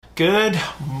Good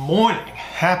morning.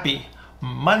 Happy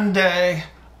Monday.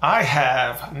 I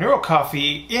have Neuro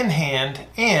Coffee in hand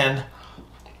and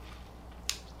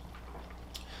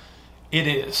it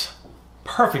is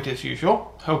perfect as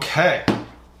usual. Okay.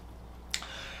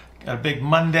 Got a big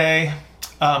Monday.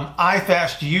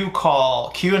 iFastU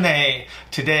call, Q&A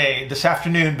today, this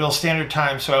afternoon, Bill Standard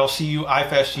Time. So I'll see you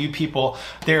iFastU people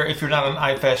there. If you're not on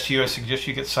iFastU, I suggest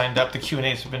you get signed up. The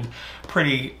Q&As have been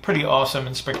pretty awesome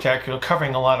and spectacular,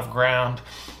 covering a lot of ground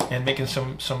and making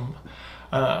some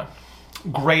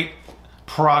great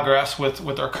progress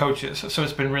with our coaches. So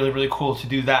it's been really cool to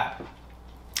do that.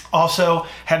 Also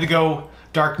had to go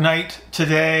Dark Knight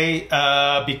today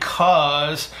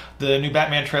because the new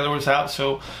Batman trailer was out.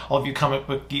 So all of you comic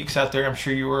book geeks out there, I'm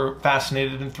sure you were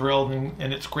fascinated and thrilled,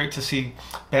 and it's great to see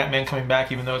Batman coming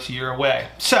back even though it's a year away.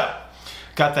 So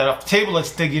got that off the table.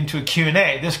 Let's dig into a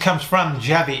Q&A. This comes from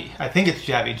Javi. I think it's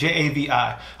Javi,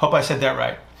 J-A-V-I. Hope I said that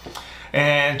right.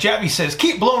 And Javi says,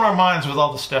 keep blowing our minds with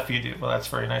all the stuff you do. Well, that's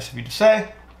very nice of you to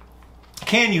say.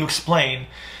 Can you explain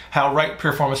how right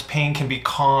piriformis pain can be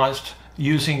caused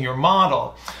using your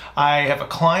model? I have a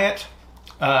client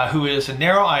who is a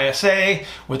narrow ISA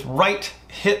with right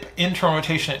hip internal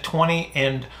rotation at 20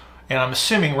 and I'm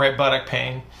assuming right buttock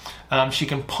pain. She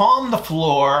can palm the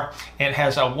floor and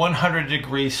has a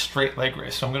 100-degree straight leg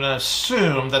raise. So I'm going to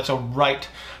assume that's a right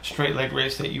straight leg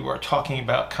raise that you are talking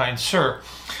about, kind sir.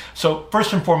 So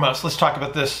first and foremost, let's talk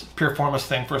about this piriformis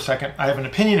thing for a second. I have an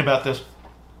opinion about this,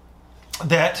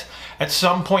 that at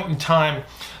some point in time,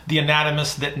 the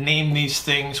anatomists that named these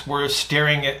things were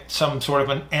staring at some sort of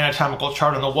an anatomical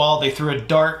chart on the wall. They threw a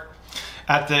dart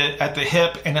at the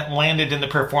hip and it landed in the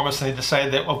piriformis, and they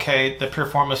decided that, okay, the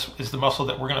piriformis is the muscle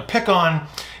that we're going to pick on.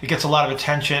 It gets a lot of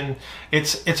attention.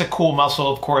 It's a cool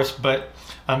muscle, of course, but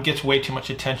gets way too much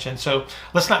attention. So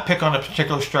let's not pick on a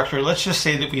particular structure. Let's just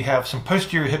say that we have some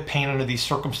posterior hip pain under these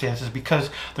circumstances because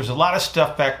there's a lot of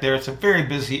stuff back there. It's a very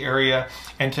busy area,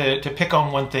 and to pick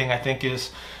on one thing I think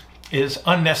is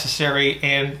unnecessary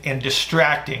and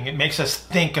distracting. It makes us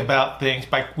think about things.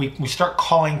 We start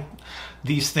calling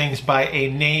these things by a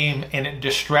name, and it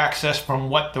distracts us from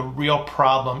what the real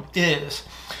problem is.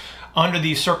 Under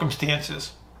these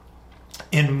circumstances,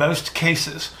 in most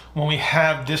cases, when we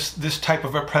have this type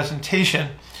of a presentation,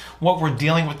 what we're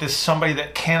dealing with is somebody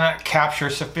that cannot capture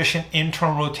sufficient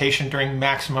internal rotation during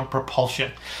maximum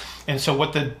propulsion. And so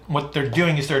what they're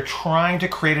doing is they're trying to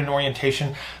create an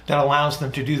orientation that allows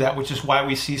them to do that, which is why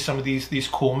we see some of these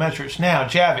cool measures. Now,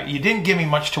 Javi, you didn't give me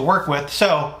much to work with,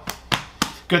 so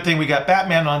good thing we got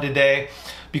Batman on today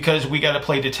because we got to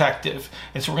play detective.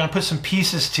 And so we're going to put some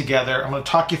pieces together. I'm going to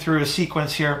talk you through a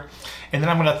sequence here, and then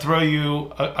I'm going to throw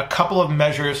you a couple of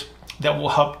measures that will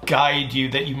help guide you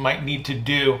that you might need to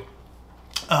do.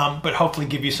 But hopefully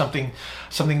give you something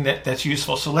that's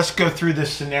useful. So let's go through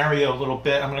this scenario a little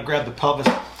bit. I'm going to grab the pelvis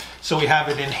so we have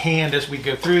it in hand as we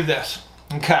go through this.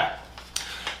 Okay,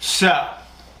 so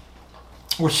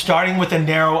we're starting with a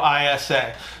narrow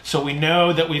ISA. So we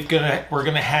know that we're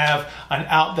gonna have an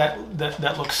out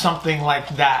that looks something like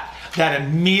that. That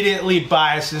immediately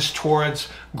biases towards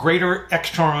greater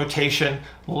external rotation,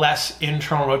 less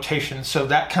internal rotation. So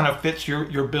that kind of fits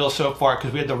your bill so far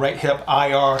because we had the right hip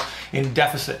IR in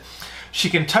deficit. She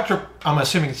can touch her, I'm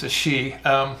assuming it's a she.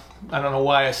 I don't know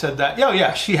why I said that. Oh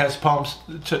yeah, she has palms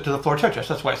to the floor toe touch.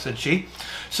 That's why I said she.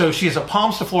 So she has a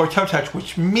palms to floor toe touch,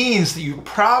 which means that you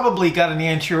probably got an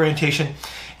anterior orientation,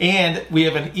 and we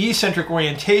have an eccentric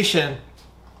orientation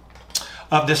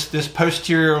of this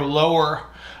posterior lower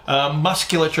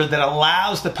musculature that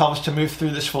allows the pelvis to move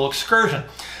through this full excursion.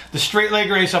 The straight leg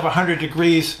raise of 100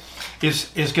 degrees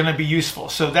is going to be useful.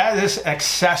 So that is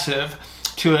excessive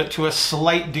to a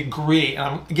slight degree.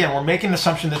 Again, we're making an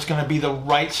assumption that's going to be the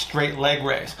right straight leg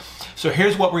raise. So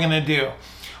here's what we're going to do.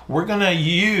 We're going to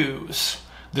use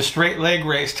the straight leg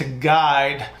raise to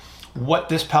guide what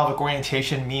this pelvic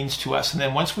orientation means to us. And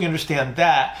then once we understand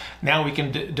that, now we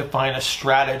can define a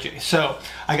strategy. So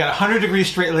I got 100-degree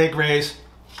straight leg raise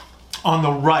on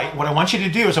the right. What I want you to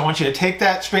do is I want you to take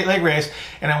that straight leg raise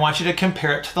and I want you to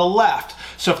compare it to the left.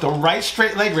 So if the right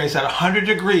straight leg raise at 100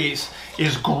 degrees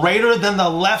is greater than the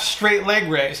left straight leg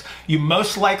raise, you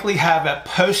most likely have a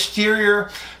posterior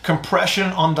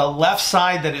compression on the left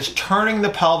side that is turning the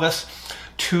pelvis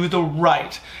to the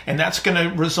right. And that's going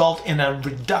to result in a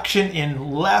reduction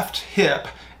in left hip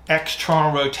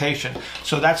external rotation.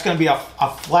 So that's going to be a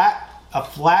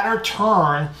flatter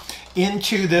turn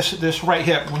into this right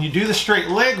hip. When you do the straight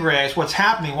leg raise, what's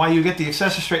happening while you get the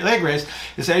excessive straight leg raise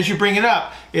is as you bring it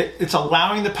up, it's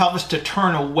allowing the pelvis to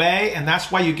turn away, and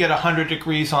that's why you get 100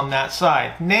 degrees on that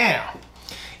side. Now,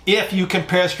 If you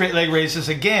compare straight leg raises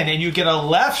again and you get a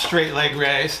left straight leg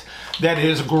raise that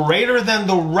is greater than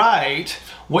the right,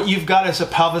 what you've got is a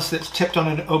pelvis that's tipped on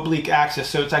an oblique axis.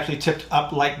 So it's actually tipped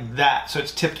up like that. So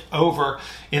it's tipped over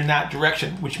in that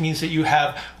direction, which means that you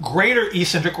have greater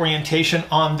eccentric orientation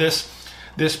on this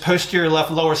posterior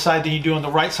left lower side than you do on the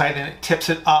right side, and it tips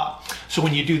it up. So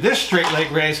when you do this straight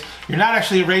leg raise, you're not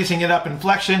actually raising it up in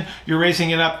flexion, you're raising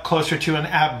it up closer to an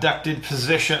abducted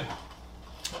position.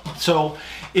 So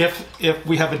if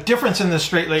we have a difference in the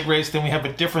straight leg raise, then we have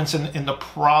a difference in the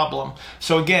problem.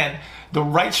 So again, the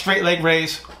right straight leg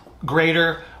raise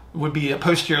greater would be a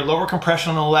posterior lower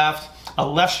compression on the left, a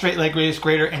left straight leg raise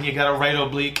greater, and you got a right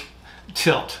oblique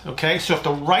tilt, okay? So if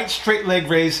the right straight leg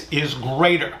raise is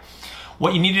greater,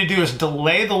 what you need to do is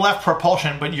delay the left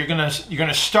propulsion, but you're gonna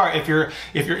start, if you're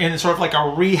in sort of like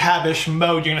a rehab-ish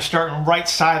mode, you're gonna start in right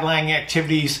side lying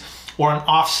activities, or an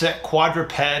offset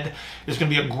quadruped is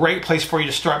going to be a great place for you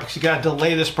to start, because you got to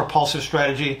delay this propulsive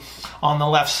strategy on the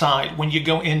left side. When you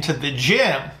go into the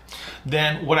gym,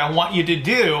 then what I want you to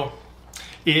do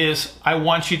is I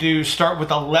want you to start with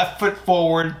a left foot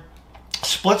forward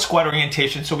split squat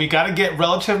orientation. So we got to get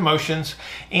relative motions,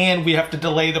 and we have to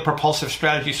delay the propulsive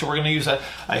strategy. So we're going to use a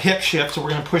hip shift. So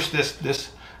we're going to push this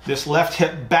left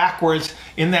hip backwards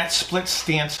in that split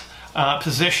stance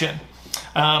position.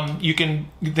 You can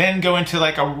then go into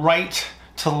like a right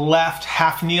to left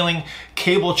half kneeling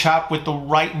cable chop with the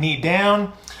right knee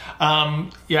down.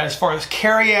 As far as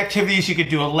carry activities, you could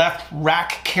do a left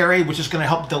rack carry, which is going to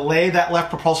help delay that left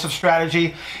propulsive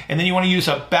strategy. And then you want to use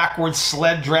a backward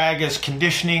sled drag as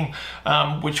conditioning,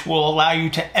 which will allow you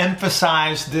to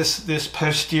emphasize this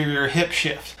posterior hip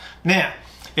shift. Now,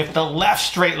 if the left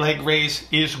straight leg raise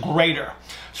is greater,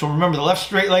 so remember, the left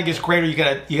straight leg is greater, you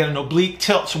got an oblique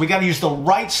tilt. So we got to use the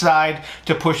right side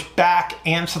to push back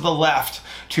and to the left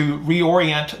to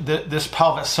reorient this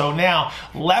pelvis. So now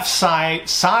left side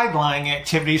lying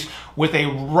activities with a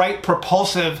right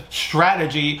propulsive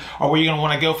strategy are where you're going to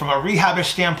want to go from a rehab-ish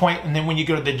standpoint. And then when you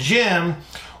go to the gym,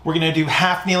 we're going to do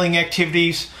half kneeling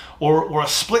activities or a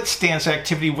split stance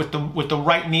activity with the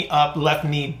right knee up, left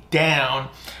knee down.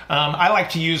 I like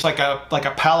to use like a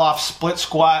Pallof split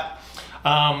squat.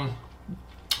 Or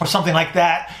something like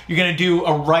that. You're going to do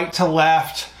a right to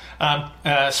left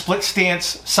split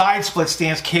stance, side split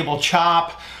stance, cable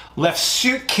chop, left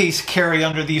suitcase carry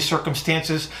under these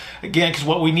circumstances. Again, because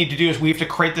what we need to do is we have to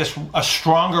create a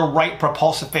stronger right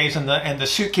propulsive phase, and the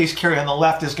suitcase carry on the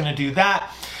left is going to do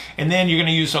that. And then you're going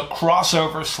to use a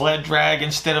crossover sled drag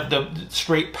instead of the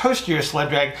straight posterior sled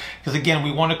drag, because again,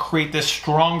 we want to create this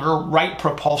stronger right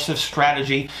propulsive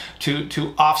strategy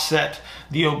to offset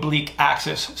the oblique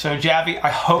axis. So Javi, I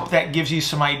hope that gives you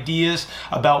some ideas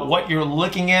about what you're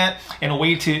looking at and a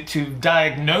way to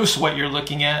diagnose what you're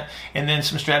looking at, and then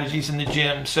some strategies in the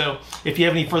gym. So if you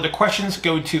have any further questions,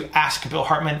 go to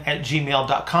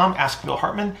askbillhartman@gmail.com,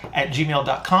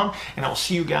 askbillhartman@gmail.com, and I will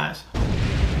see you guys.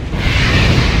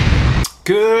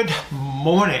 Good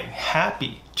morning.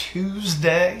 Happy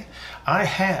Tuesday. I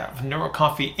have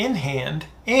NeuroCoffee in hand,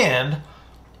 and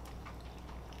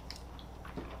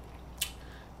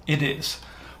it is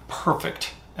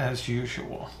perfect as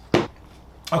usual.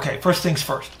 Okay, first things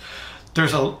first.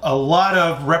 There's a lot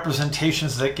of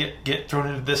representations that get thrown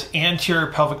into this anterior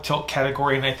pelvic tilt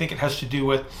category, and I think it has to do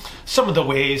with some of the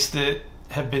ways that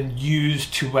have been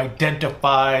used to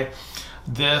identify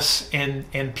this and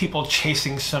people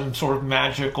chasing some sort of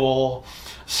magical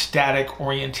static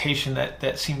orientation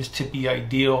that seems to be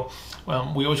ideal.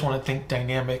 We always want to think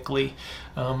dynamically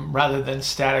rather than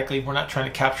statically. We're not trying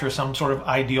to capture some sort of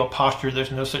ideal posture. There's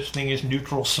no such thing as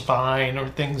neutral spine or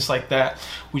things like that.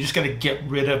 We just got to get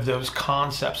rid of those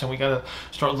concepts, and we got to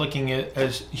start looking at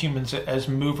as humans as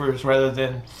movers rather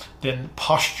than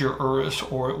posturers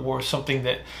or something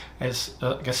that is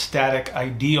like a static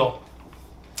ideal.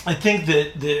 I think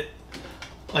that,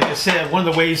 like I said, one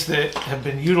of the ways that have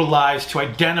been utilized to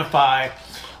identify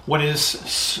what is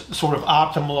sort of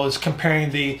optimal is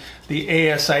comparing the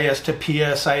ASIS to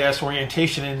PSIS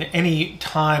orientation. And any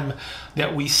time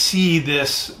that we see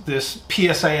this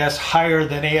PSIS higher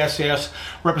than ASIS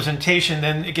representation,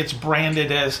 then it gets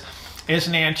branded as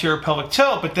an anterior pelvic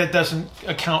tilt, but that doesn't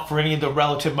account for any of the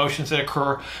relative motions that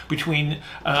occur between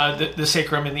the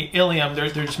sacrum and the ilium. They're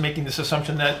just making this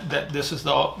assumption that this is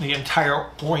the entire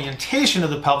orientation of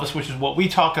the pelvis, which is what we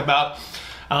talk about.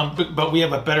 But we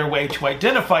have a better way to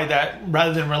identify that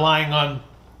rather than relying on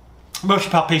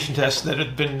motion palpation tests that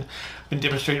have been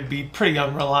demonstrated to be pretty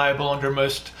unreliable under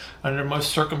most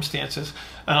circumstances.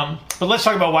 But let's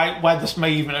talk about why this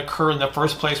may even occur in the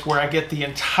first place, where I get the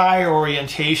entire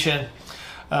orientation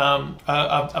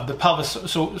of the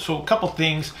pelvis. So a couple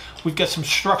things. We've got some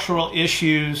structural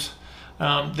issues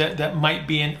that might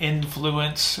be an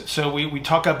influence. So we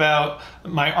talk about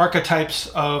my archetypes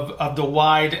of the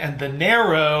wide and the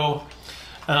narrow.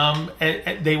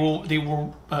 They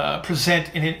will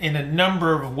present in a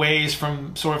number of ways,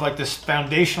 from sort of like this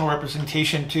foundational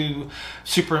representation to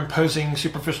superimposing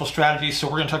superficial strategies. So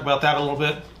we're going to talk about that a little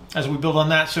bit as we build on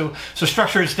that. So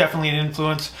structure is definitely an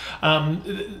influence.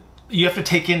 You have to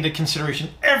take into consideration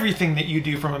everything that you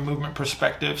do from a movement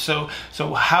perspective. So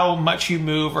how much you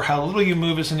move or how little you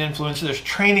move is an influence. There's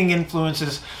training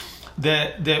influences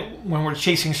that when we're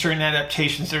chasing certain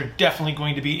adaptations, there are definitely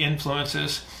going to be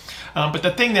influences. But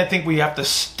the thing that I think we have to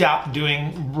stop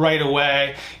doing right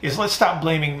away is let's stop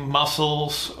blaming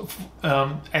muscles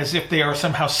as if they are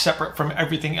somehow separate from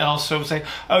everything else. So say,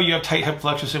 oh, you have tight hip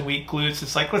flexors and weak glutes.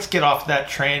 It's like, let's get off that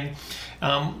train.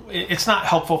 It's not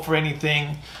helpful for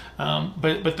anything.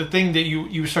 But the thing that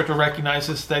you start to recognize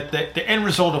is that the end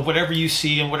result of whatever you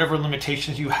see and whatever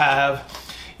limitations you have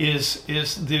is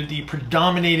the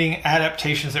predominating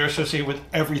adaptations that are associated with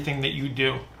everything that you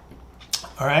do.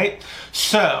 All right,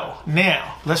 so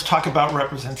now let's talk about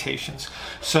representations.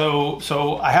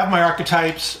 So I have my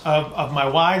archetypes of my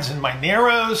wides and my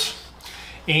narrows,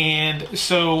 and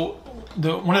so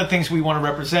one of the things we want to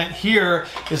represent here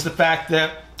is the fact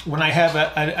that when I have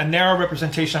a narrow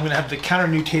representation, I'm going to have the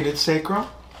counter-nutated sacrum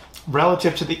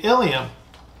relative to the ilium.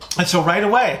 And so right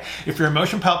away, if you're a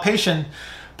motion palpation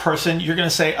person, you're going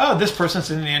to say, oh, this person's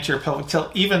in the anterior pelvic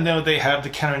tilt, even though they have the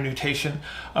counter-nutation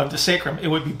of the sacrum. It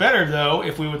would be better, though,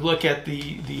 if we would look at the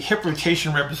hip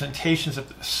rotation representations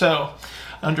of this. So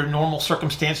under normal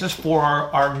circumstances for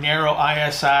our narrow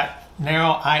ISA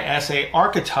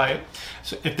archetype,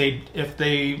 so if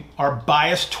they are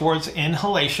biased towards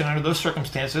inhalation under those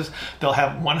circumstances, they'll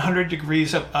have 100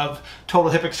 degrees of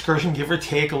total hip excursion, give or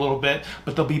take a little bit,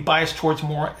 but they'll be biased towards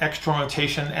more external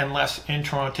rotation and less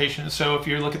internal rotation. So if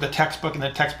you look at the textbook, and the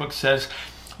textbook says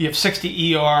you have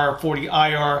 60 ER, 40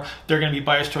 IR, they're going to be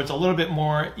biased towards a little bit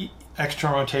more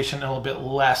external rotation and a little bit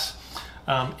less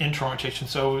internal rotation.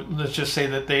 So let's just say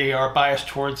that they are biased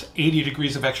towards 80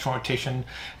 degrees of external rotation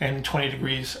and 20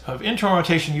 degrees of internal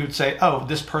rotation. You would say, oh,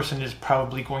 this person is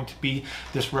probably going to be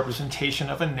this representation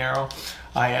of a narrow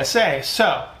ISA.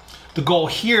 So the goal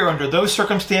here under those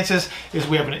circumstances is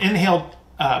we have an inhaled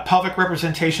pelvic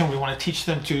representation. We want to teach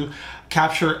them to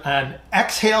capture an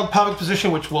exhaled pelvic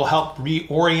position, which will help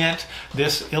reorient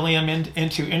this ilium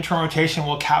into internal rotation.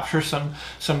 We'll capture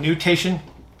some nutation.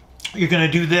 You're going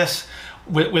to do this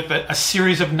with a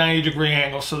series of 90-degree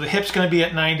angles. So the hip's going to be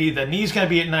at 90, the knee's going to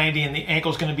be at 90, and the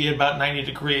ankle's going to be at about 90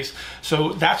 degrees.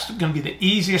 So that's going to be the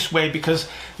easiest way, because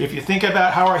if you think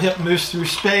about how our hip moves through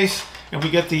space, and we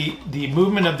get the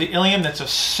movement of the ilium that's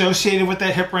associated with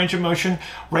that hip range of motion,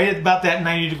 right at about that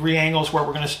 90-degree angle is where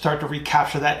we're going to start to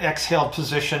recapture that exhaled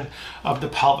position of the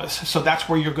pelvis. So that's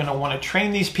where you're going to want to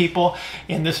train these people,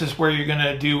 and this is where you're going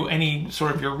to do any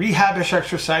sort of your rehab-ish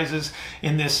exercises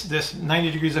in this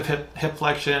 90 degrees of hip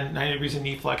flexion, 90 degrees of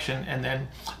knee flexion, and then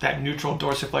that neutral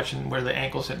dorsiflexion where the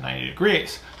ankle's at 90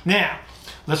 degrees. Now,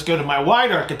 let's go to my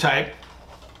wide archetype.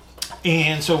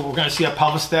 And so we're going to see a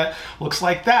pelvis that looks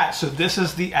like that. So this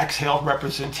is the exhaled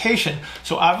representation.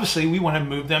 So obviously we want to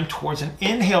move them towards an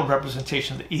inhaled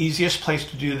representation. The easiest place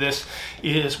to do this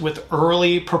is with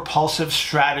early propulsive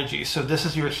strategies. So this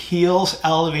is your heels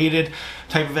elevated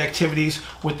type of activities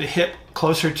with the hip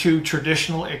closer to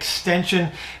traditional extension.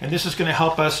 And this is going to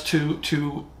help us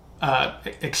to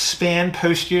expand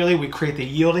posteriorly. We create the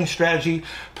yielding strategy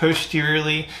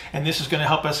posteriorly, and this is going to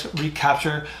help us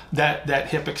recapture that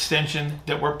hip extension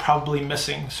that we're probably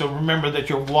missing. So remember that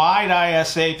your wide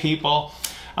ISA people,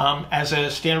 as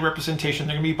a standard representation,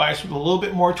 they're going to be biased a little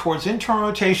bit more towards internal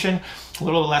rotation, a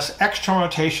little less external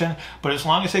rotation, but as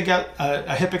long as they get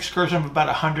a hip excursion of about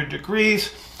 100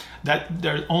 degrees, that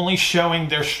they're only showing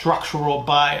their structural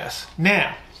bias.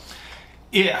 Now,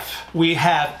 if we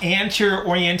have anterior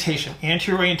orientation,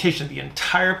 the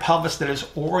entire pelvis that is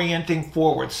orienting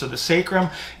forward, so the sacrum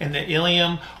and the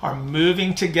ilium are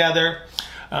moving together,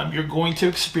 you're going to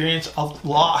experience a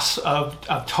loss of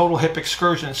total hip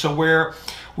excursion. So where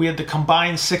we had the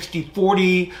combined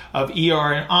 60-40 of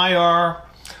ER and IR,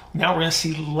 now we're going to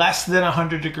see less than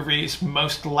 100 degrees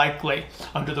most likely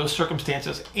under those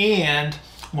circumstances. And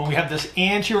when we have this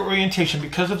anterior orientation,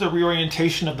 because of the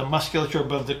reorientation of the musculature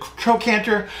above the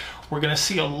trochanter, we're going to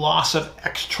see a loss of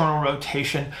external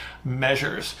rotation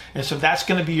measures. And so that's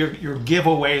going to be your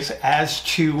giveaways as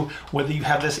to whether you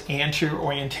have this anterior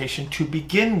orientation to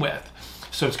begin with.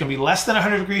 So it's going to be less than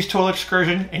 100 degrees total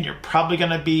excursion, and you're probably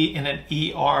going to be in an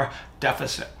ER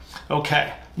deficit.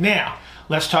 Okay, now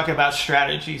let's talk about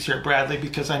strategies here, Bradley,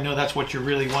 because I know that's what you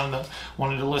really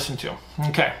wanted to listen to.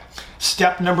 Okay.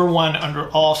 Step number one under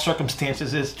all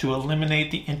circumstances is to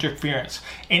eliminate the interference.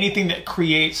 Anything that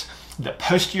creates the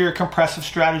posterior compressive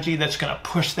strategy that's going to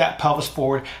push that pelvis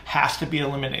forward has to be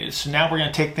eliminated. So now we're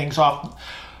going to take things off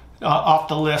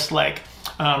the list, like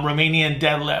Romanian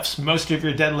deadlifts. Most of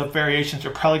your deadlift variations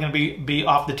are probably going to be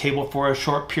off the table for a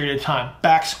short period of time.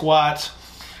 Back squats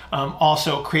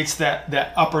also creates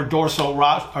that upper dorsal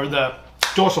or the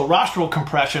dorsal rostral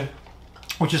compression,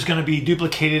 which is going to be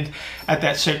duplicated at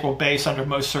that sacral base under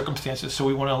most circumstances. So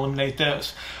we want to eliminate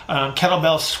those.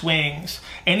 Kettlebell swings,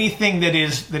 anything that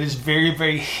is very,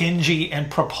 very hingy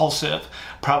and propulsive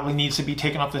probably needs to be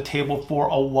taken off the table for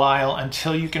a while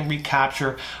until you can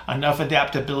recapture enough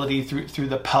adaptability through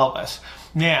the pelvis.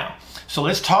 Now, so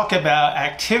let's talk about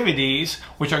activities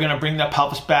which are going to bring the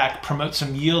pelvis back, promote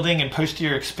some yielding and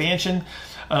posterior expansion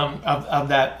of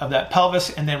that pelvis,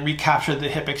 and then recapture the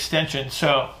hip extension.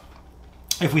 So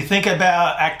if we think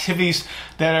about activities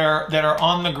that are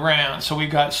on the ground, so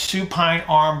we've got supine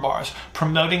arm bars,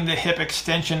 promoting the hip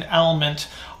extension element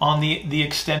on the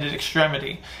extended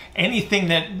extremity. Anything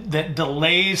that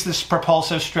delays this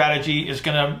propulsive strategy is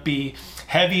going to be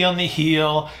heavy on the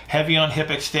heel, heavy on hip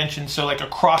extension. So like a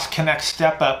cross connect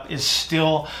step up is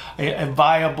still a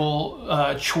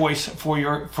viable choice for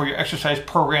your exercise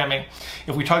programming.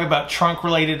 If we talk about trunk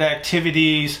related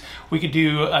activities, we could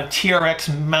do a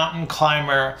TRX mountain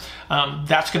climber.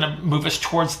 That's going to move us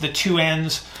towards the two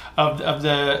ends of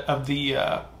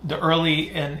the early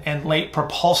and late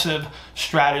propulsive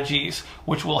strategies,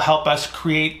 which will help us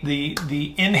create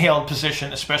the inhaled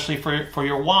position, especially for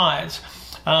your wides.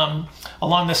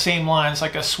 Along the same lines,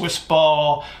 like a Swiss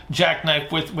ball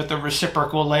jackknife with a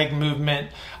reciprocal leg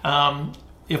movement.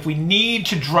 If we need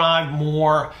to drive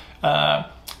more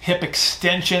hip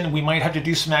extension, we might have to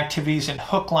do some activities in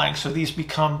hook lying. So these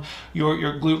become your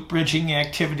glute bridging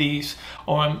activities.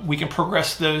 We can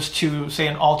progress those to, say,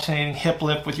 an alternating hip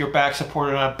lift with your back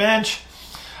supported on a bench.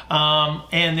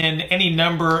 And then any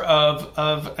number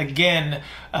of again,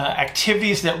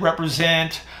 activities that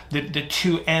represent the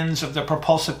two ends of the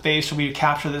propulsive base, so we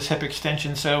capture this hip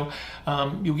extension. So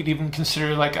you could even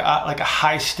consider like a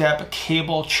high step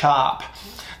cable chop.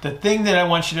 The thing that I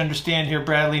want you to understand here,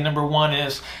 Bradley, number one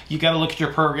is you got to look at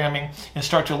your programming and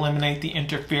start to eliminate the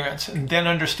interference, and then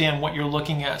understand what you're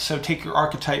looking at. So take your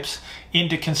archetypes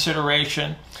into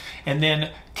consideration, and then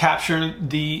capture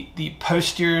the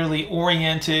posteriorly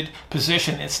oriented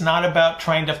position. It's not about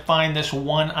trying to find this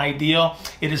one ideal.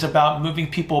 It is about moving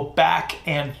people back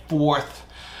and forth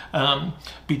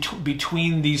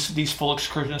between these full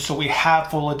excursions, so we have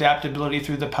full adaptability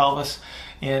through the pelvis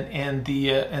and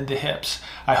the hips.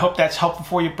 I hope that's helpful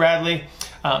for you, Bradley.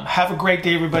 Have a great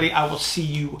day, everybody. I will see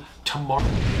you tomorrow.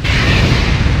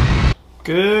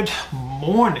 Good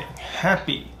morning.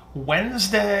 Happy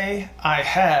Wednesday. I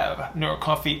have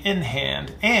NeuroCoffee in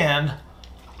hand, and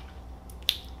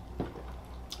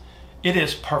it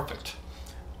is perfect.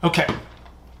 Okay.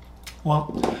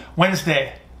 Well,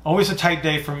 Wednesday, always a tight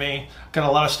day for me. Got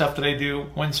a lot of stuff that I do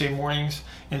Wednesday mornings,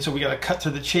 and so we got to cut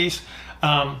to the chase.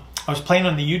 I was playing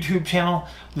on the YouTube channel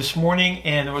this morning,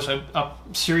 and there was a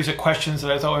series of questions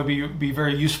that I thought would be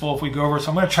very useful if we go over. So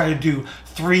I'm going to try to do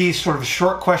 3 sort of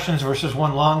short questions versus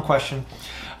 1 long question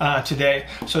today.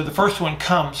 So the first one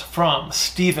comes from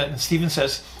Stephen. Stephen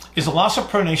says, is the loss of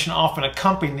pronation often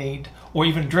accompanied or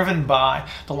even driven by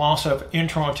the loss of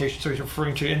internal rotation? So he's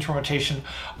referring to internal rotation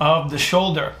of the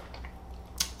shoulder.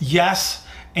 Yes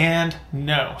and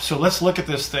no. So let's look at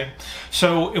this thing.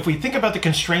 So if we think about the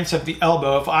constraints of the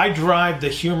elbow, if I drive the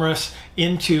humerus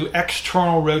into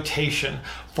external rotation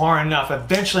far enough,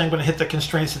 eventually I'm going to hit the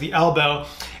constraints of the elbow,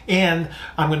 and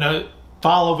I'm going to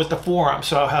follow with the forearm.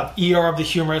 So I'll have ER of the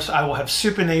humerus, I will have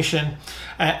supination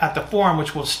at the forearm,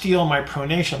 which will steal my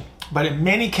pronation. But in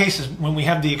many cases, when we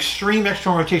have the extreme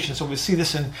external rotation, so we see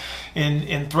this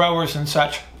in throwers and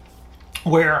such,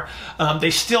 where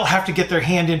they still have to get their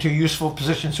hand into a useful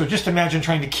position. So just imagine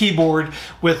trying to keyboard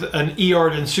with an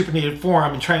ER'd and supinated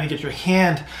forearm and trying to get your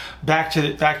hand back to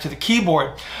the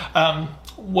keyboard.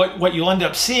 What you'll end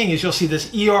up seeing is you'll see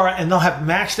this ER, and they'll have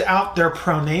maxed out their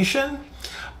pronation,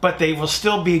 but they will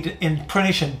still be in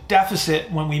pronation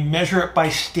deficit when we measure it by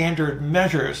standard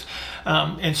measures.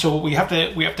 And so we have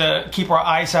to keep our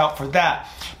eyes out for that,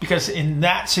 because in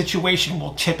that situation,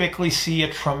 we'll typically see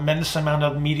a tremendous amount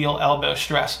of medial elbow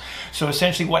stress. So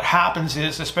essentially what happens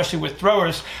is, especially with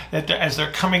throwers, that as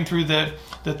they're coming through the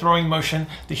throwing motion,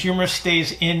 the humerus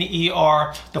stays in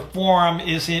ER, the forearm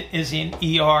is in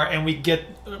ER, and we get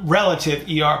relative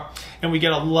ER, and we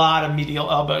get a lot of medial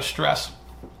elbow stress.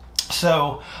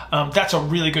 So that's a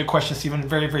really good question, Stephen,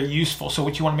 very, very useful. So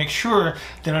what you want to make sure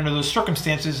that under those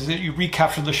circumstances is that you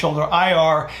recapture the shoulder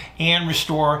IR and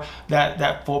restore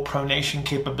that full pronation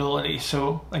capability.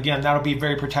 So again, that'll be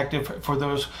very protective for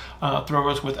those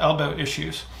throwers with elbow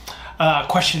issues.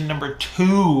 Question number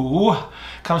 2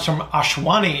 comes from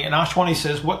Ashwani, and Ashwani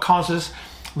says, what causes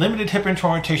limited hip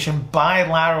internal rotation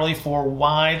bilaterally for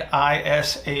wide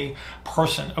ISA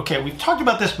person? Okay, we've talked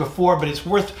about this before, but it's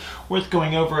worth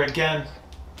going over again,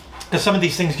 because some of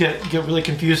these things get really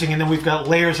confusing, and then we've got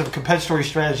layers of compensatory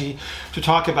strategy to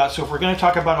talk about. So if we're going to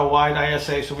talk about a wide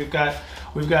ISA, so we've got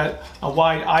a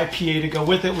wide IPA to go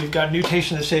with it. We've got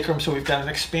nutation of the sacrum, so we've got an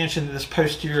expansion in this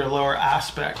posterior lower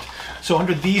aspect. So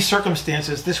under these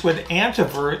circumstances, this would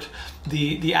antevert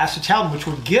the acetabulum, which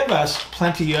would give us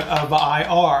plenty of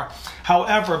IR.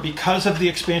 However, because of the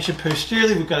expansion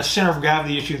posteriorly, we've got a center of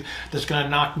gravity issue that's going to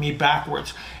knock me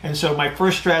backwards. And so my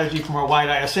first strategy from our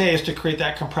wide ISA is to create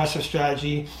that compressive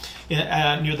strategy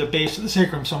near the base of the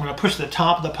sacrum. So I'm going to push the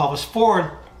top of the pelvis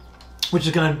forward, which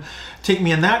is going to take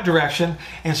me in that direction.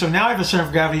 And so now I have a center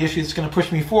of gravity issue that's going to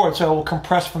push me forward. So I will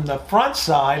compress from the front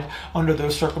side under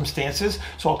those circumstances.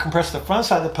 So I'll compress the front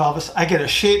side of the pelvis. I get a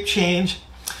shape change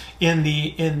in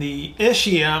the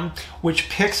ischium, which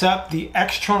picks up the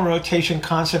external rotation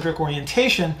concentric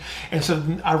orientation. And so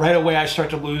right away I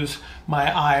start to lose my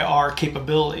IR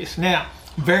capabilities. Now,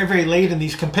 very, very late in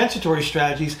these compensatory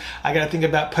strategies, I got to think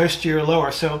about posterior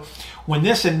lower. So when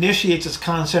this initiates its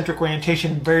concentric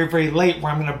orientation very, very late,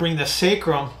 where I'm going to bring the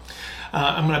sacrum,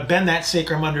 I'm going to bend that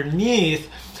sacrum underneath,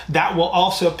 that will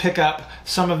also pick up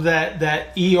some of that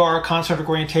ER concentric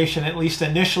orientation, at least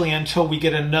initially, until we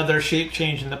get another shape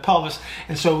change in the pelvis.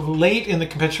 And so late in the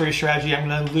compensatory strategy, I'm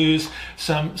going to lose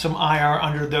some IR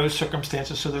under those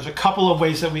circumstances. So there's a couple of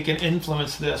ways that we can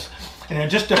influence this. And it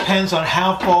just depends on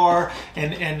how far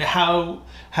and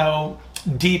how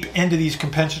deep into these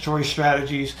compensatory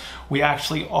strategies we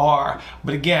actually are.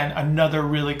 But again, another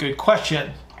really good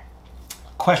question.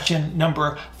 Question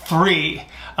number 3,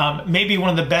 maybe one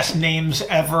of the best names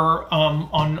ever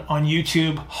on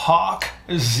YouTube, Hawk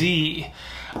Z.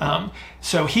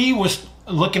 So he was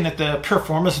looking at the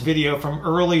Piriformis video from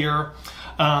earlier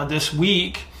this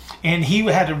week, and he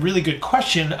had a really good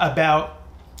question about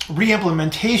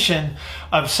re-implementation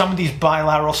of some of these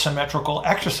bilateral symmetrical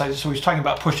exercises. So he's talking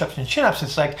about push-ups and chin-ups.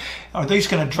 It's like, are these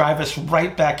going to drive us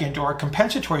right back into our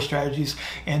compensatory strategies?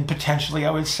 And potentially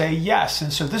I would say yes.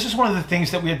 And so this is one of the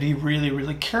things that we have to be really,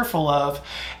 really careful of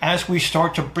as we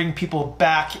start to bring people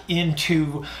back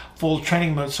into full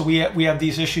training mode. So we have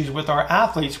these issues with our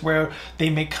athletes where they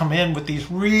may come in with these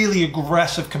really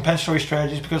aggressive compensatory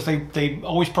strategies because they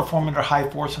always perform under high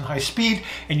force and high speed,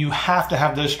 and you have to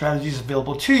have those strategies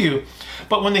available to you.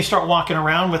 But when they start walking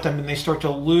around with them and they start to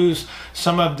lose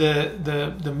some of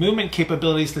the movement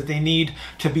capabilities that they need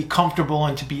to be comfortable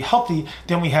and to be healthy,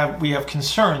 then we have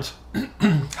concerns.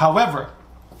 However,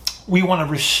 we want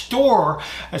to restore,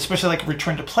 especially like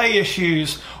return to play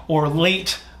issues or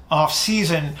late off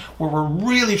season, where we're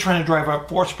really trying to drive up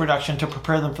force production to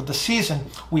prepare them for the season.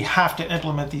 We have to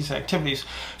implement these activities.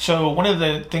 So one of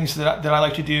the things that I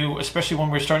like to do, especially when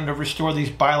we're starting to restore these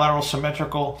bilateral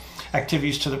symmetrical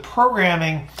activities to the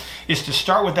programming, is to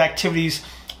start with activities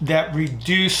that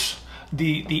reduce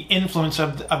the influence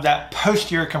of that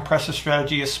posterior compressive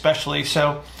strategy, especially.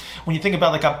 So when you think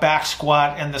about like a back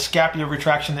squat and the scapular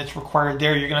retraction that's required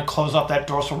there, you're going to close off that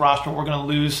dorsal rostral. We're going to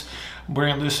lose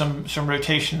some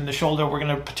rotation in the shoulder. We're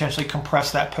going to potentially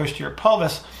compress that posterior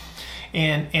pelvis.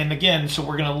 And again, so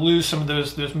we're going to lose some of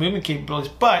those movement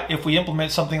capabilities. But if we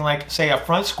implement something like, say, a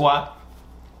front squat,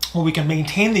 where we can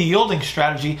maintain the yielding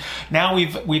strategy, now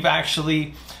we've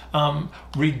actually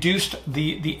reduced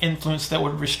the influence that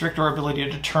would restrict our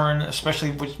ability to turn,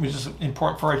 especially which is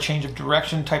important for our change of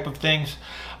direction type of things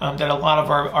that a lot of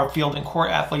our field and core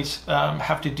athletes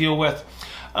have to deal with.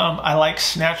 I like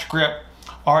snatch grip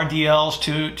RDLs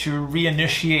to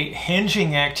reinitiate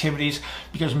hinging activities,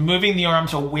 because moving the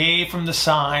arms away from the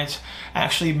sides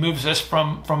actually moves us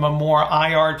from a more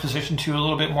IR position to a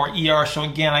little bit more ER. So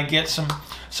again, I get some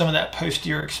of that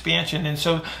posterior expansion. And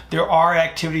so there are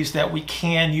activities that we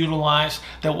can utilize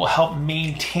that will help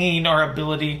maintain our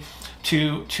ability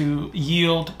to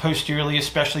yield posteriorly,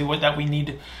 especially that we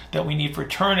need for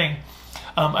turning.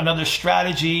 Another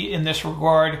strategy in this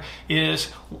regard is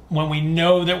when we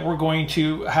know that we're going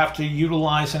to have to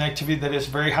utilize an activity that is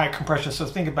very high compression. So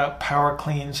think about power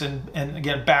cleans and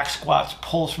again, back squats,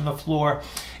 pulls from the floor.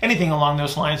 Anything along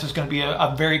those lines is going to be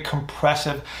a very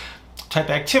compressive type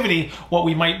activity. What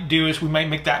we might do is we might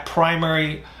make that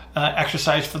primary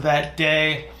exercise for that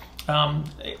day,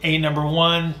 A number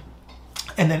 1.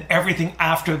 And then everything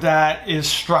after that is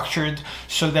structured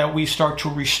so that we start to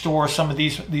restore some of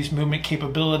these movement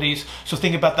capabilities. So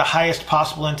think about the highest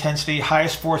possible intensity,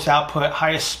 highest force output,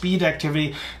 highest speed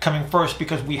activity coming first,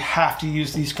 because we have to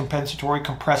use these compensatory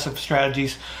compressive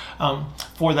strategies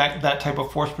for that type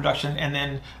of force production. And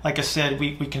then, like I said,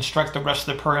 we construct the rest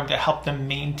of the program to help them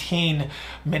maintain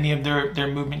many of their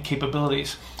movement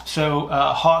capabilities. So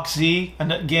Hawk Z,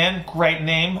 and again, great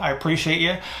name. I appreciate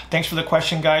you. Thanks for the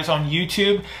question, guys, on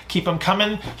YouTube. Keep them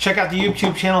coming. Check out the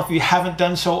YouTube channel if you haven't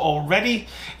done so already.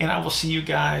 And I will see you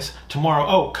guys tomorrow.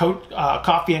 Oh,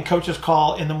 Coffee and Coaches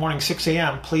Call in the morning, 6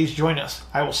 a.m. Please join us.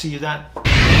 I will see you then.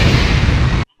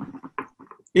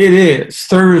 It is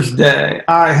Thursday.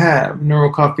 I have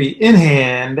NeuroCoffee in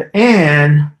hand,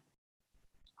 and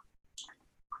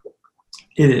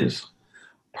it is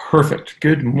perfect.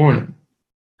 Good morning.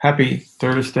 Happy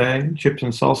Thursday, chips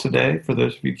and salsa day for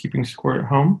those of you keeping score at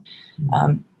home.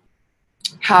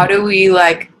 How do we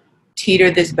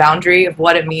teeter this boundary of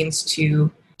what it means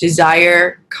to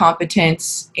desire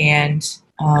competence, and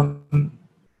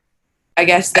I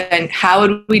guess then how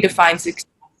would we define success?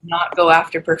 Not go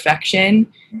after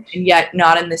perfection, and yet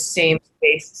not in the same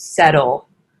space settle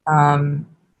and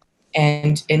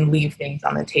leave things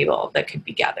on the table that could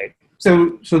be gathered.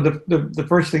 So the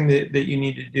first thing that you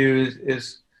need to do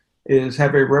is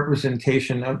have a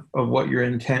representation of what your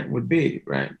intent would be,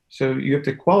 right? So you have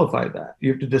to qualify that.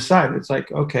 You have to decide. It's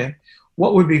like, okay,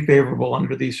 what would be favorable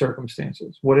under these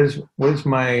circumstances? What is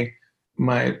my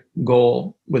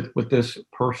goal with this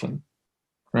person,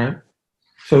 right?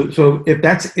 So if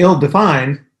that's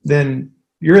ill-defined, then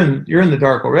you're in the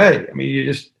dark already. I mean,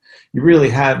 you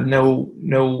really have no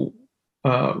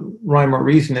rhyme or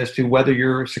reason as to whether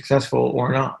you're successful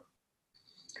or not,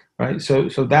 right? So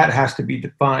that has to be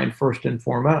defined first and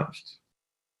foremost.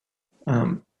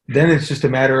 Then it's just a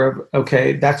matter of,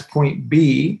 okay, that's point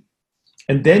B,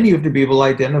 and then you have to be able to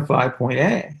identify point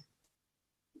A,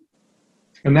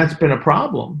 and that's been a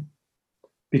problem.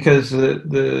 Because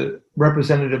the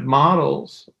representative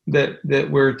models that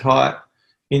we're taught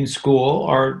in school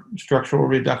are structural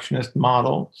reductionist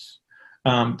models.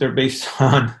 They're based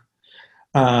on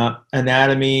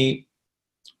anatomy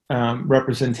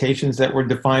representations that were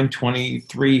defined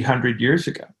 2,300 years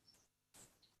ago,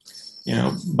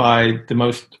 by the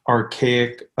most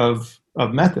archaic of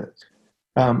methods.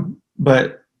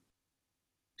 But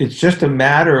it's just a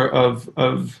matter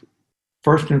of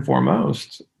first and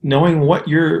foremost, knowing what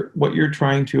you're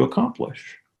trying to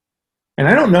accomplish. And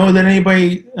I don't know that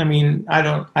anybody,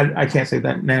 I can't say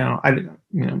that now. I've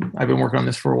been working on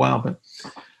this for a while,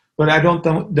 but I don't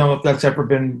know if that's ever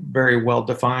been very well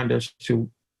defined as to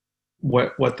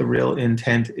what the real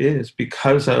intent is,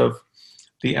 because of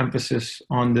the emphasis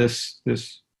on this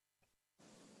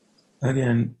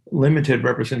again, limited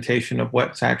representation of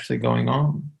what's actually going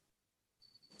on.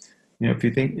 If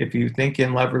you think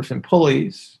in levers and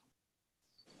pulleys,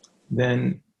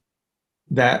 then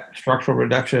that structural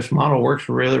reductionist model works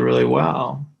really, really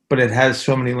well, but it has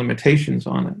so many limitations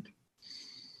on it.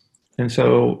 And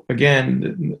so,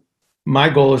 again, my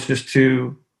goal is just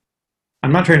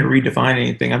I'm not trying to redefine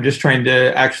anything. I'm just trying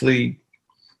to actually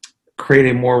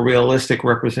create a more realistic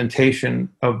representation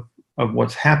of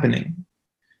what's happening.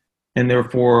 And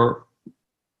therefore,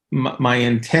 my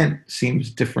intent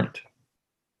seems different.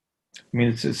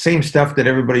 It's the same stuff that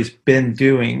everybody's been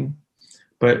doing,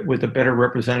 but with a better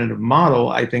representative model,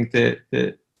 I think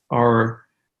that our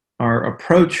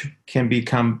approach can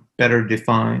become better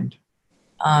defined.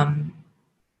 I'm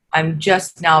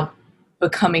just now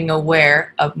becoming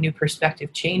aware of new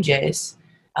perspective changes.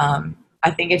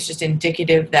 I think it's just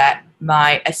indicative that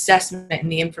my assessment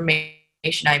and the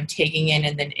information I'm taking in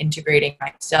and then integrating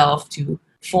myself to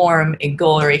form a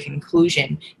goal or a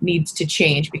conclusion needs to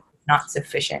change, because it's not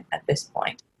sufficient at this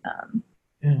point.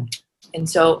 And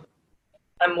so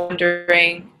I'm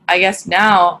wondering, I guess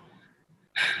now,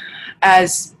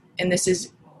 as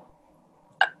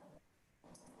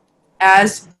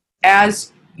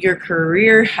your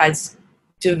career has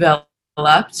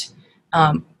developed,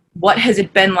 what has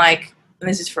it been like, and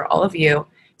this is for all of you,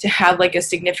 to have a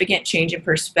significant change in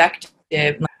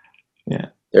perspective? Yeah.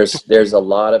 There's a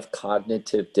lot of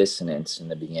cognitive dissonance in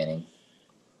the beginning.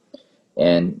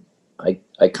 And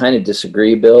I kind of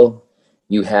disagree, Bill.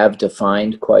 You have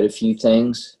defined quite a few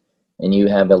things, and you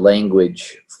have a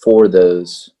language for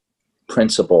those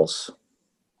principles.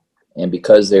 And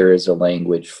because there is a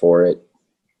language for it,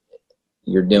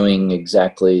 you're doing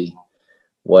exactly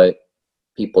what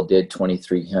people did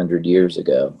 2,300 years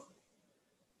ago.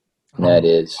 And that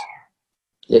is,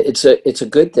 it's a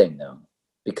good thing, though,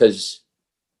 because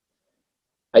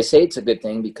I say it's a good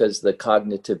thing because the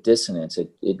cognitive dissonance,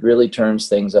 it really turns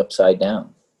things upside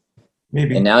down.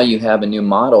 Maybe. And now you have a new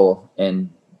model, and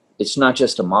it's not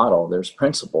just a model, there's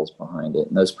principles behind it.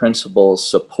 And those principles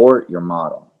support your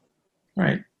model.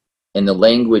 Right. And the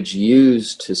language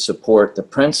used to support the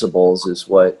principles is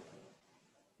what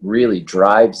really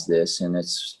drives this, and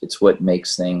it's what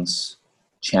makes things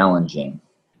challenging.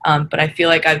 But I feel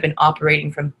like I've been operating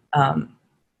from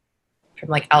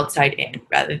like outside in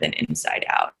rather than inside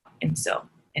out. And so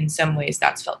in some ways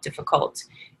that's felt difficult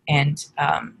and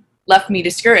left me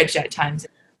discouraged at times.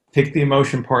 Take the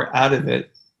emotion part out of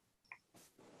it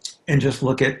and just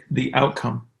look at the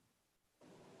outcome.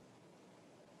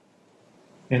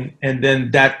 And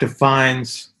then that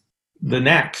defines the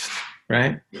next,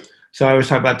 right? So I always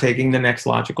talk about taking the next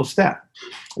logical step.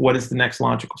 What is the next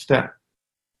logical step,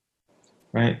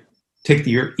 right? Take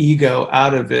your ego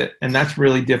out of it. And that's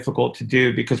really difficult to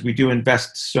do because we do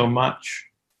invest so much.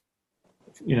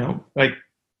 You know, like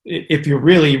if you're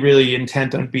really, really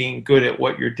intent on being good at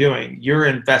what you're doing, you're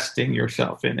investing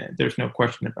yourself in it. There's no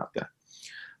question about that.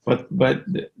 But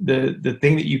the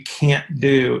thing that you can't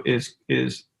do is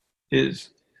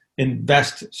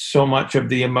invest so much of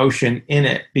the emotion in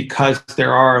it, because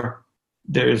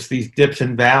there's these dips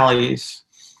and valleys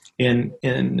in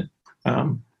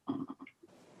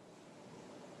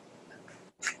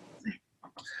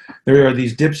there are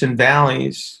these dips and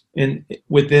valleys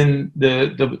within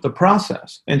the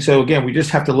process. And so again, we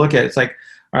just have to look at it. It's like,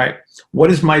 all right,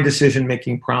 what is my decision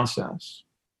making process?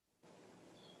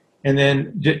 And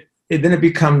then it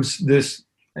becomes this,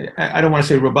 I don't want to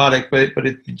say robotic, but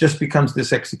it just becomes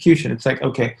this execution. It's like,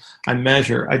 okay, I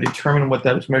measure, I determine what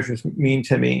those measures mean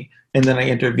to me, and then I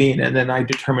intervene, and then I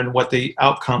determine what the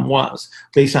outcome was.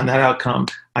 Based on that outcome,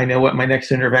 I know what my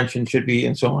next intervention should be,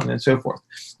 and so on and so forth.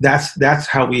 That's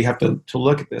how we have to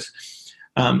look at this.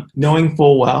 Knowing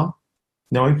full well,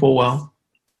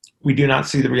 we do not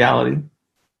see the reality,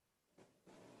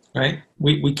 right?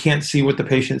 We can't see what the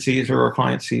patient sees or our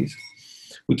client sees.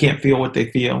 We can't feel what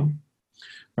they feel.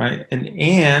 Right, and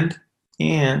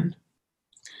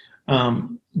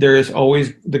there is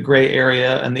always the gray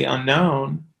area and the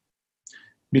unknown,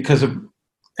 because of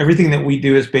everything that we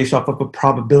do is based off of a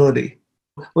probability.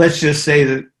 Let's just say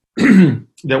that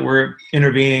that we're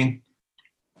intervening.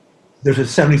 There's a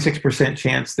 76%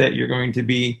 chance that you're going to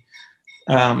be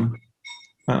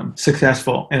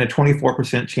successful, and a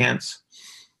 24% chance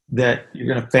that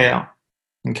you're going to fail.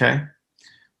 Okay,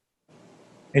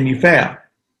 and you fail.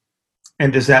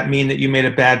 And does that mean that you made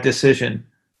a bad decision?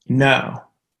 No.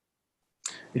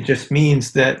 It just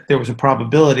means that there was a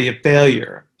probability of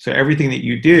failure. So everything that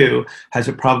you do has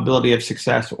a probability of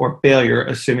success or failure,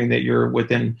 assuming that you're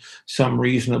within some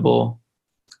reasonable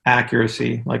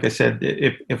accuracy, like I said,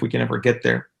 if we can ever get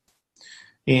there.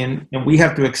 And we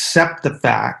have to accept the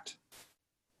fact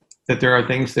that there are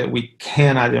things that we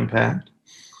cannot impact.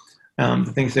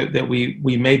 The things that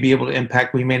we may be able to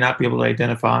impact, we may not be able to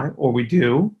identify, or we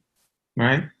do.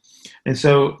 Right, and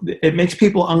so it makes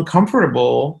people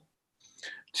uncomfortable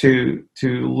to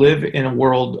live in a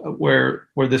world where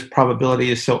this probability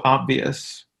is so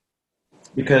obvious,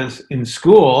 because in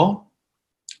school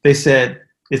they said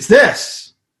it's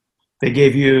this. They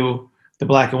gave you the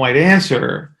black and white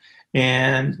answer,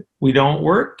 and we don't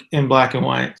work in black and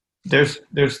white. There's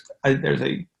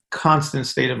a constant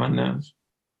state of unknowns.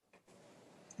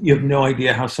 You have no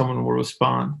idea how someone will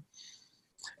respond.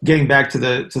 Getting back to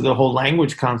the whole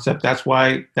language concept, that's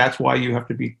why you have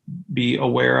to be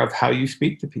aware of how you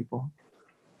speak to people,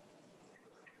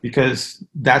 because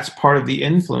that's part of the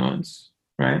influence,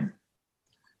 right?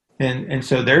 And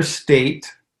so their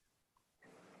state,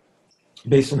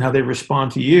 based on how they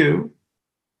respond to you,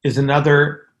 is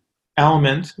another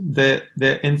element that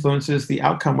influences the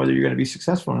outcome, whether you're going to be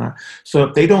successful or not. So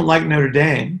if they don't like Notre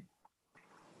Dame,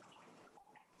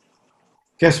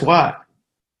 guess what?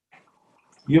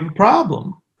 You have a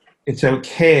problem. It's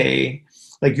okay.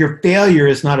 Like, your failure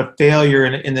is not a failure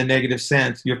in the negative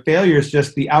sense. Your failure is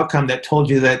just the outcome that told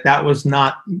you that was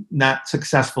not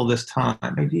successful this time.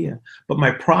 Idea. But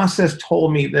my process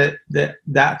told me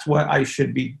that's what I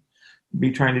should be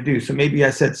trying to do. So maybe I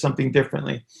said something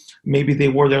differently. Maybe they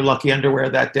wore their lucky underwear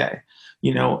that day.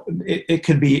 You know, it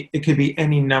could be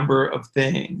any number of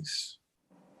things,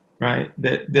 right?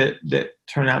 That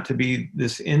turn out to be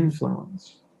this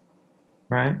influence.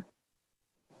 Right?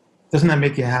 Doesn't that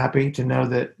make you happy to know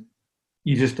that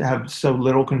you just have so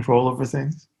little control over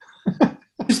things?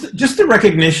 just the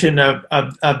recognition of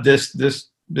this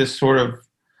sort of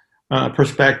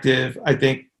perspective, I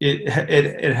think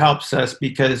it helps us,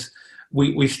 because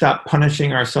we stop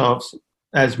punishing ourselves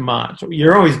as much.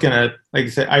 You're always gonna, like I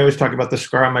said, I always talk about the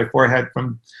scar on my forehead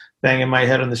from banging my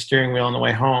head on the steering wheel on the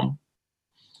way home,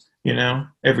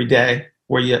 every day,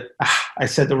 where I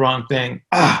said the wrong thing.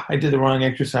 I did the wrong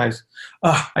exercise.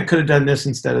 I could have done this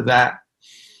instead of that.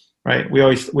 Right? We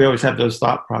always have those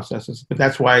thought processes, but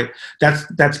that's why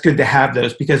that's good to have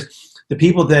those, because the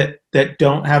people that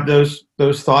don't have those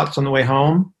thoughts on the way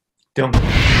home don't.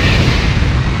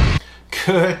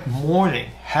 Good morning.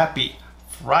 Happy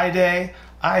Friday.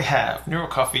 I have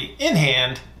NeuroCoffee in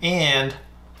hand, and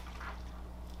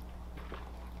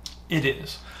it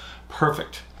is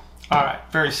perfect. All right,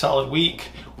 very solid week.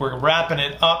 We're wrapping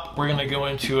it up. We're going to go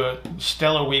into a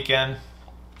stellar weekend,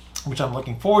 which I'm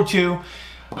looking forward to.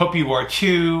 Hope you are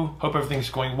too. Hope everything's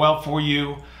going well for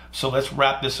you. So let's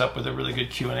wrap this up with a really good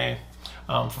Q&A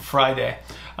for Friday.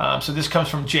 So this comes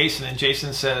from Jason, and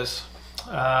Jason says,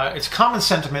 it's common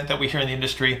sentiment that we hear in the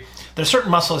industry that a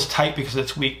certain muscle is tight because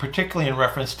it's weak, particularly in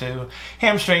reference to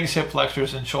hamstrings, hip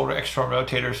flexors, and shoulder external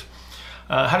rotators.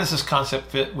 How does this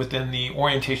concept fit within the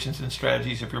orientations and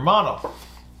strategies of your model?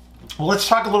 Well, let's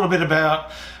talk a little bit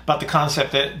about the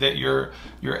concept that you're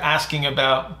asking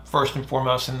about first and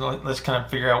foremost, and let's kind of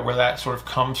figure out where that sort of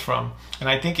comes from. And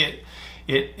I think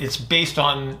it's based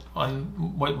on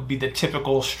what would be the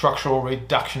typical structural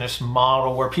reductionist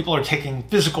model, where people are taking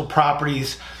physical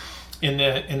properties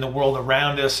in the world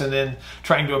around us and then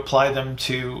trying to apply them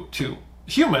to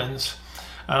humans.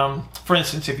 For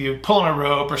instance, if you pull on a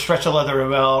rope or stretch a leather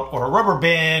belt or a rubber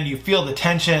band, you feel the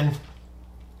tension.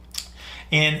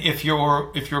 And if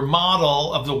your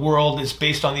model of the world is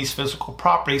based on these physical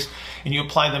properties and you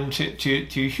apply them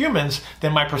to humans,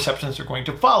 then my perceptions are going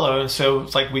to follow. And so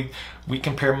it's like we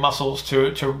compare muscles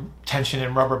to tension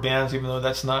in rubber bands, even though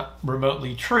that's not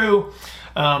remotely true.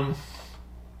 That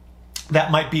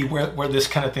might be where this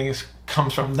kind of thing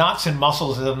comes from. Knots in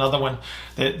muscles is another one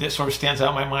that sort of stands out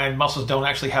in my mind. Muscles don't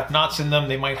actually have knots in them.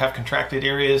 They might have contracted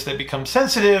areas that become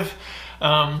sensitive.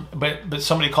 But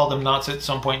somebody called them knots at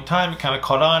some point in time. It kind of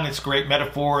caught on. It's a great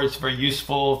metaphor. It's very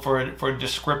useful for a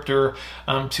descriptor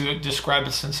to describe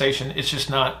a sensation. It's just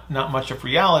not much of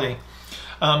reality.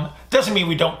 Doesn't mean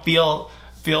we don't feel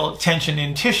tension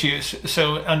in tissues.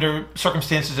 So under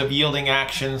circumstances of yielding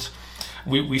actions,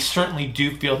 we certainly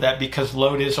do feel that, because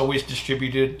load is always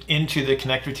distributed into the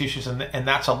connective tissues, and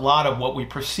that's a lot of what we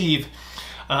perceive.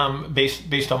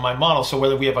 Based on my model. So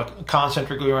whether we have a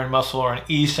concentrically oriented muscle or an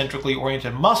eccentrically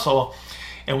oriented muscle,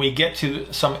 and we get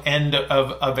to some end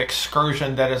of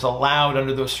excursion that is allowed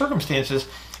under those circumstances,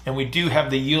 and we do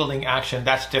have the yielding action,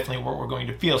 that's definitely what we're going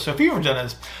to feel. So if you've ever done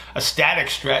a static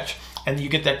stretch and you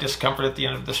get that discomfort at the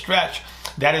end of the stretch,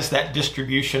 that is that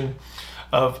distribution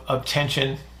of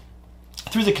tension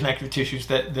through the connective tissues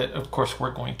that of course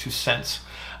we're going to sense.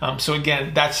 So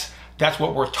again, that's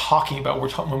what we're talking about.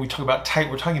 When we talk about tight,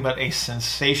 we're talking about a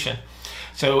sensation.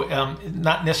 So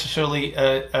not necessarily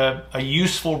a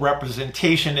useful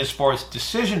representation as far as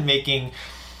decision making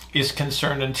is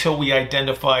concerned until we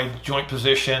identify joint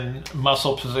position,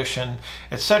 muscle position,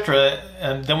 etc.,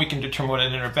 and then we can determine what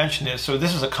an intervention is. So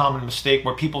this is a common mistake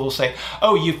where people will say,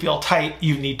 "Oh, you feel tight,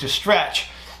 you need to stretch."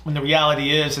 When the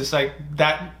reality is, it's like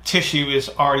that tissue is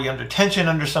already under tension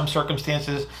under some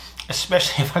circumstances.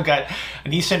 Especially if I've got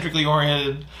an eccentrically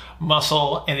oriented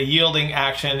muscle and a yielding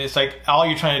action, it's like all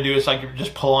you're trying to do is like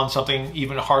just pull on something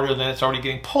even harder than it's already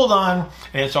getting pulled on,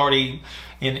 and it's already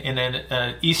in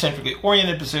an eccentrically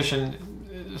oriented position.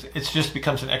 It just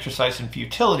becomes an exercise in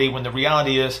futility, when the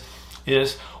reality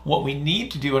is what we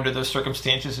need to do under those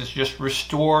circumstances is just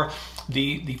restore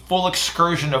the full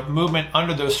excursion of movement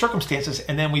under those circumstances,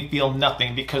 and then we feel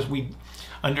nothing, because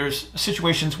under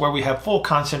situations where we have full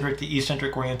concentric to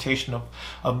eccentric orientation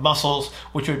of muscles,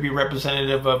 which would be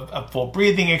representative of full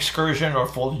breathing excursion or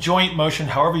full joint motion,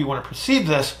 however you want to perceive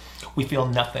this, we feel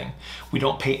nothing. We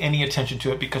don't pay any attention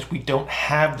to it because we don't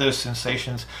have those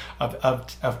sensations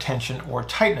of tension or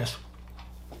tightness.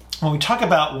 When we talk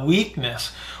about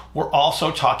weakness, we're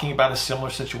also talking about a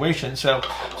similar situation. So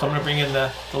I'm going to bring in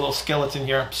the little skeleton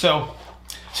here. So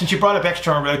since you brought up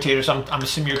external rotators, I'm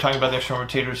assuming you're talking about the external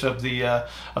rotators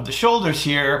of the shoulders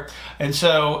here. And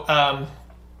so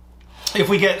if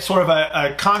we get sort of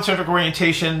a concentric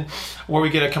orientation where we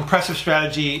get a compressive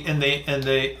strategy in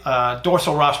the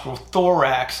dorsal rostral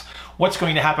thorax, what's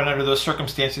going to happen under those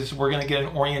circumstances? We're going to get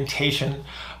an orientation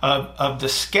of the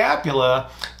scapula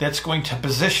that's going to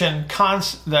position,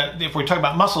 if we're talking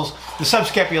about muscles, the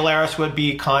subscapularis would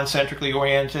be concentrically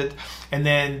oriented, and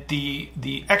then the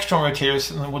external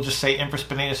rotators, and we'll just say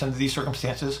infraspinatus under these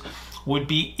circumstances, would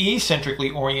be eccentrically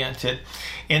oriented.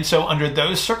 And so under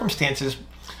those circumstances,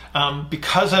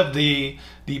 because of the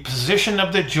position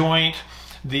of the joint,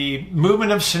 the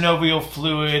movement of synovial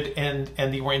fluid and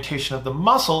the orientation of the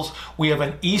muscles, we have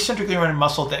an eccentrically oriented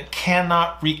muscle that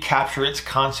cannot recapture its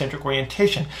concentric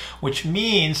orientation, which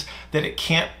means that it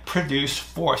can't produce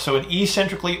force. So an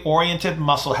eccentrically oriented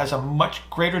muscle has a much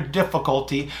greater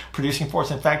difficulty producing force.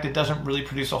 In fact, it doesn't really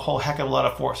produce a whole heck of a lot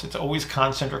of force. It's always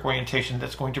concentric orientation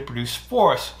that's going to produce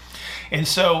force. And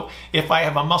so if I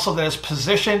have a muscle that is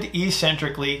positioned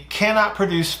eccentrically, cannot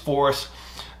produce force,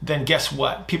 then guess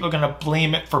what? People are going to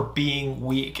blame it for being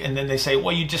weak. And then they say,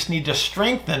 well, you just need to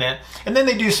strengthen it. And then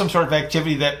they do some sort of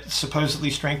activity that supposedly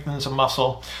strengthens a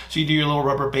muscle. So you do your little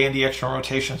rubber bandy external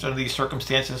rotations under these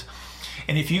circumstances.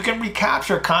 And if you can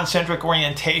recapture concentric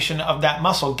orientation of that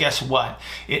muscle, guess what?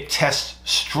 It tests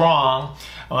strong,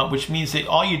 which means that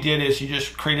all you did is you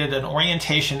just created an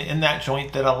orientation in that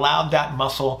joint that allowed that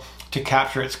muscle to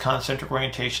capture its concentric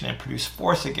orientation and produce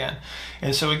force again.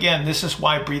 And so again, this is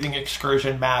why breathing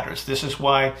excursion matters. This is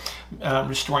why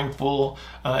restoring full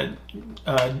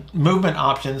movement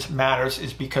options matters,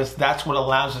 is because that's what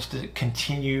allows us to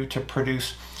continue to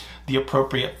produce the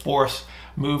appropriate force,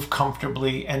 move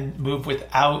comfortably, and move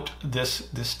without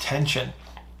this tension.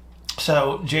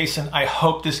 So Jason, I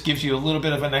hope this gives you a little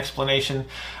bit of an explanation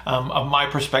of my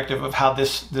perspective of how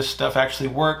this stuff actually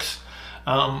works.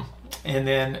 And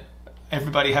then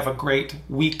everybody have a great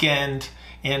weekend,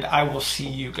 and I will see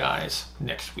you guys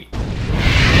next week.